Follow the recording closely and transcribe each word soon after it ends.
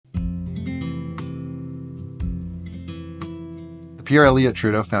Pierre Elliott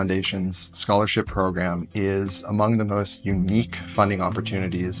Trudeau Foundation's scholarship program is among the most unique funding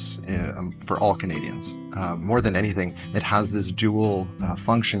opportunities for all Canadians. More than anything, it has this dual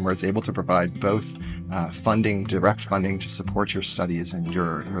function where it's able to provide both funding, direct funding to support your studies and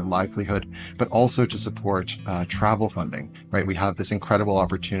your livelihood, but also to support travel funding, right? We have this incredible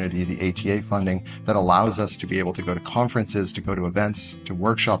opportunity, the ATA funding, that allows us to be able to go to conferences, to go to events, to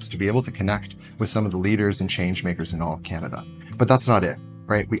workshops, to be able to connect with some of the leaders and change makers in all of Canada. But that's not it,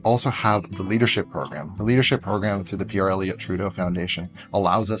 right? We also have the leadership program. The leadership program through the Pierre Elliott Trudeau Foundation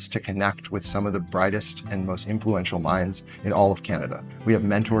allows us to connect with some of the brightest and most influential minds in all of Canada. We have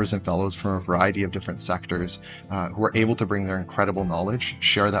mentors and fellows from a variety of different sectors who are able to bring their incredible knowledge,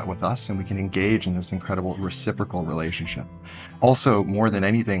 share that with us, and we can engage in this incredible reciprocal relationship. Also, more than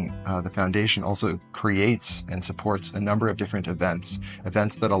anything, the foundation also creates and supports a number of different events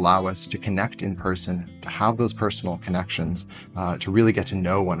that allow us to connect in person, to have those personal connections, to really get to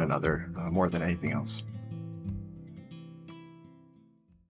know one another more than anything else.